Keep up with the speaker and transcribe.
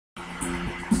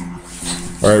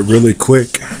Alright, really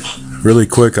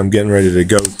quick, I'm getting ready to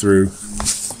go through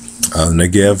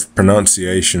Negev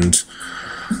pronunciations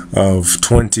of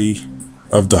 20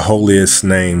 of the holiest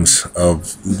names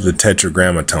of the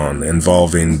Tetragrammaton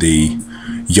involving the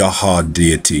YAH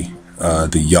deity,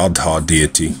 the YAH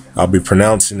deity. I'll be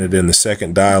pronouncing it in the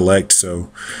second dialect,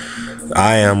 so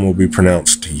I am will be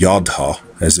pronounced YAH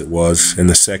as it was in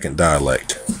the second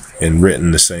dialect and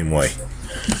written the same way.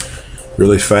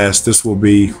 Really fast. This will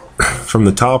be from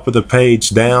the top of the page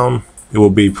down. It will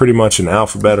be pretty much in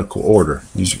alphabetical order.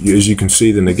 As you can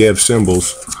see, the Negev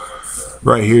symbols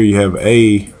right here, you have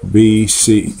A, B,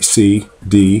 C,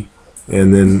 D,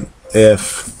 and then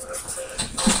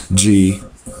F, G,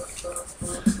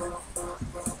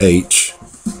 H,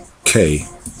 K,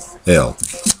 L.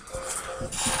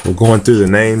 We're going through the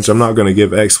names. I'm not going to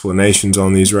give explanations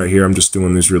on these right here. I'm just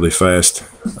doing this really fast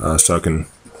so I can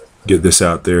get this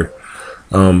out there.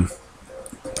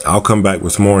 I'll come back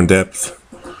with more in-depth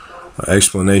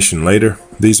explanation later.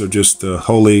 These are just the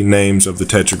holy names of the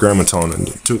Tetragrammaton, and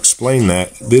to explain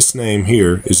that, this name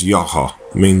here is YAH,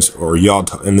 means, or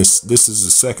YAH, and this is the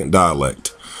second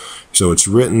dialect. So it's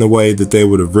written the way that they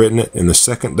would have written it in the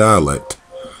second dialect.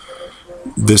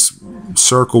 This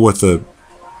circle with a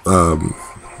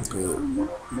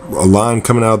line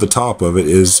coming out of the top of it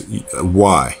is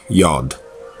Y, Yod,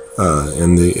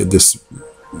 and this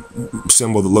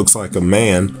symbol that looks like a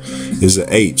man is a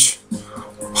H,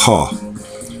 Ha,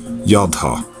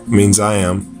 Yod-ha, means I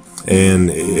am. And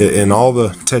in all the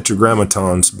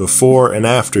Tetragrammatons, before and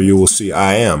after, you will see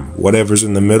I am, whatever's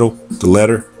in the middle, the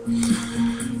letter,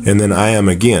 and then I am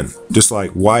again, just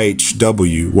like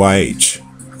YHW, YH,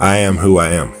 I am who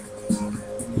I am.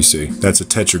 You see, that's a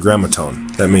Tetragrammaton.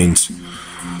 That means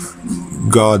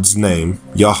God's name,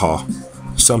 YAH,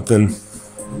 something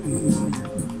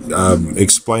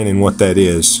explaining what that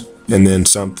is, and then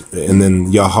something, and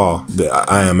then YAH, the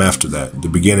I am after that, the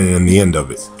beginning and the end of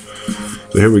it.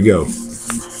 So here we go.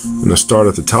 I'm going to start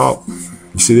at the top.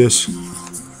 You see this?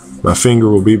 My finger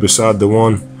will be beside the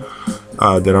one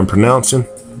that I'm pronouncing.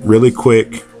 Really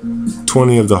quick,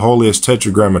 20 of the holiest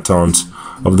Tetragrammatons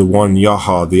of the one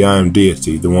YAH, the I am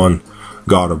deity, the one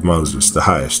God of Moses, the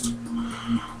highest.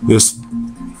 This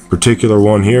particular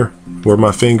one here, where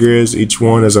my finger is, each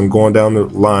one as I'm going down the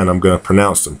line, I'm going to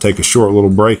pronounce them. Take a short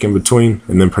little break in between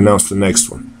and then pronounce the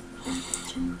next one.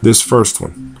 This first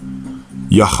one,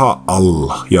 YAH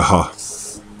Allah, YAH,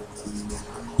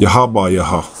 YAH ba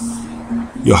YAH,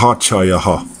 YAH cha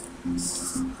YAH,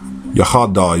 YAH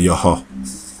da YAH,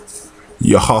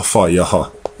 YAH fa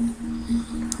YAH,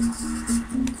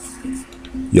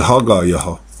 YAH ga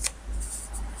YAH,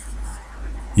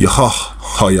 YAH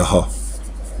ha YAH,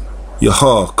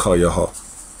 YAH ka YAH,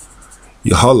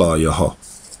 YAH la YAH.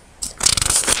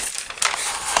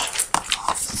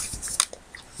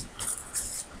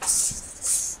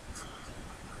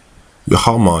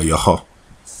 YAH ma YAH,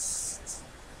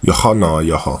 YAH na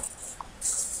YAH,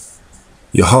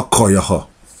 YAH ka YAH,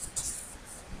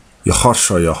 YAH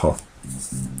sha YAH,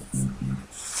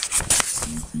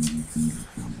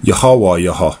 YAH wa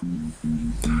YAH.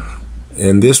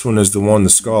 And this one is the one the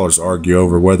scholars argue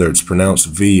over whether it's pronounced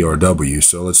V or W.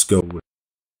 So let's go with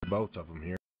both of them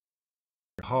here.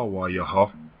 YAH wa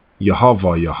YAH, YAH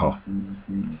va YAH,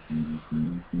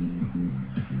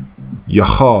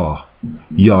 YAH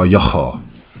ya YAH.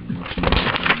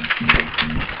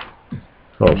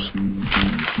 Oh,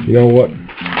 you know what?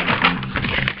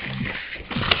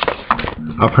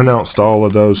 I pronounced all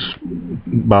of those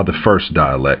by the first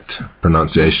dialect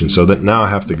pronunciation, so that now I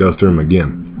have to go through them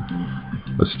again.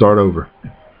 Let's start over.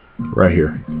 Right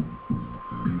here.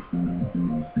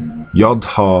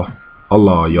 Yod-ha,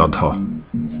 Allah, Yod-ha.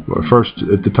 Well, first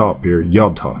at the top here,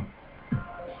 Yod-ha.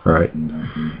 Alright.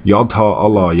 Yod-ha,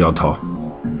 Allah, Yod-ha.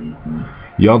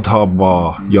 Yod-ha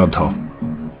ba Yod-ha.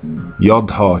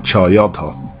 Yod-ha cha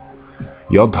Yod-ha.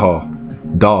 Yod-ha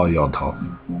da Yod-ha.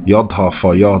 Yod-ha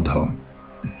fa Yod-ha.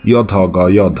 Yod-ha ga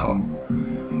Yod-ha.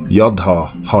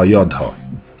 Yod-ha ha Yod-ha.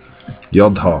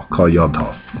 Yod-ha ka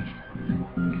Yod-ha.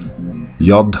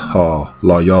 Yod-ha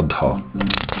la Yod-ha.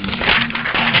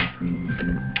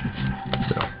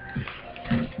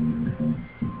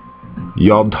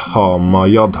 Yod-ha ma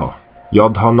Yod-ha.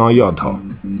 Yod-ha na Yod-ha.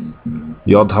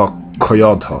 Yod-ha ka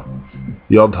Yod-ha.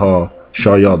 Yod-ha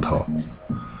sha Yod-ha.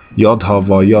 Yod-ha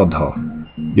va Yod-ha.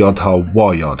 Yod-ha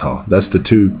wa Yod-ha. That's the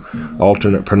two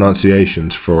alternate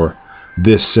pronunciations for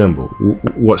this symbol.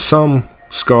 What some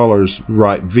scholars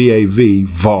write V-A-V,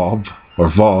 Vav, or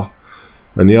Va,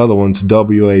 and the other one's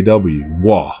W-A-W,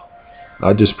 Wah.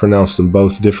 I just pronounce them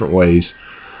both different ways.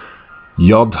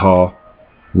 Yod-ha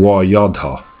wa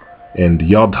Yod-ha and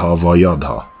Yod-ha va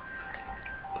Yod-ha.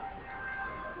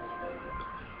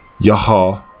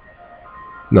 YAH.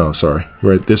 No, sorry.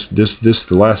 Right, this the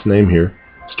last name here.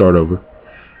 Start over.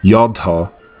 YAH.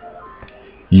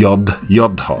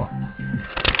 YAH.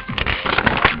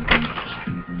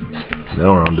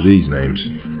 Now we're on to these names.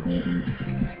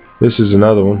 This is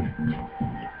another one.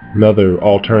 Another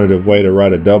alternative way to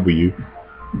write a W.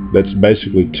 That's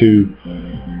basically two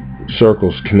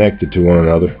circles connected to one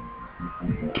another.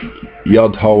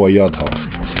 YAH wa YAH.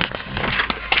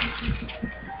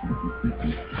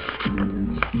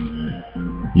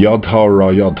 YAH ra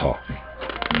YAH.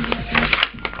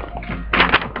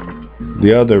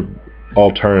 The other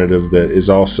alternative that is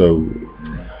also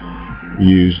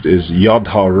used is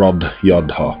YAH rod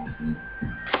YAH.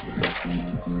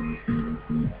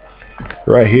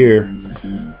 Right here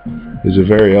is a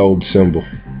very old symbol.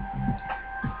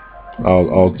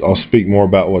 I'll speak more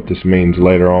about what this means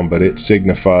later on, but it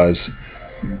signifies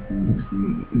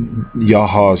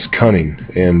YAH's cunning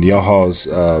and YAH's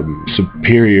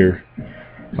superior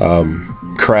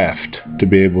craft to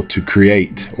be able to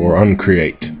create or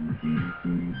uncreate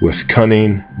with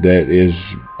cunning that is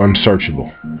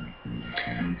unsearchable.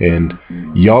 And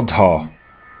YAH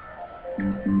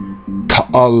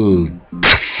Ta'al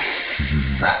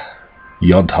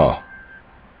YAH.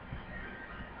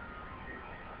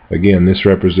 Again, this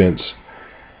represents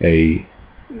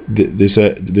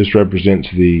this represents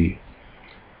the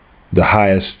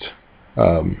highest,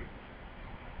 the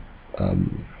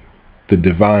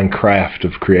divine craft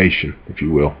of creation, if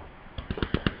you will.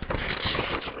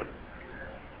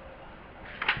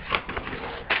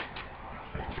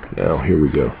 Now here we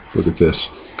go. Look at this.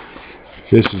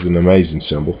 This is an amazing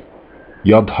symbol.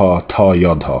 YAH Ta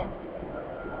YAH.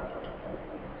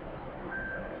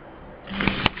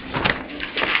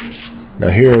 Now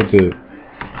here are the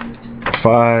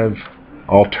 5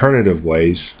 alternative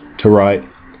ways to write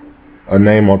a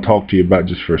name I'll talk to you about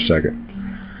just for a second.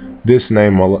 This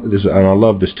name, and I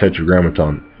love this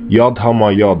tetragrammaton. YAH ma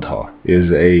YAH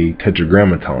is a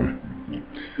tetragrammaton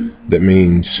that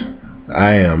means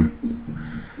I am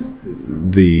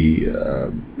the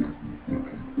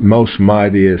most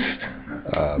mightiest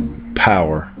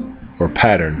power or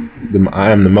pattern. I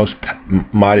am the most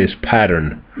mightiest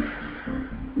pattern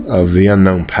of the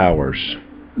unknown powers.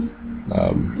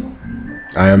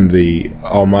 I am the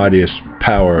almightiest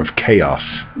power of chaos.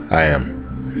 I am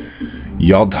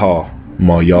YAH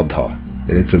ma YAH,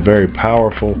 and it's a very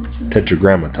powerful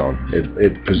tetragrammaton.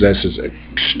 It possesses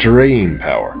extreme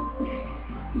power.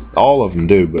 All of them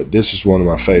do, but this is one of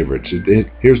my favorites.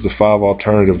 Here's the 5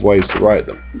 alternative ways to write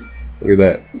them. Look at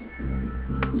that.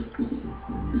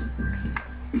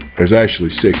 There's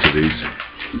actually 6 of these.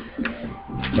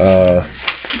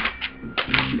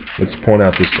 Let's point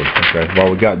out this one. Okay,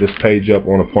 while we got this page up, I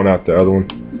want to point out the other one.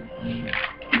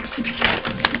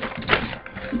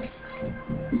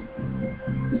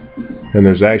 And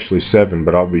there's actually 7,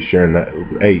 but I'll be sharing that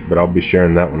 8, but I'll be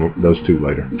sharing that one, those 2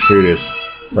 later. Here it is,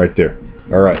 right there.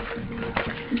 All right.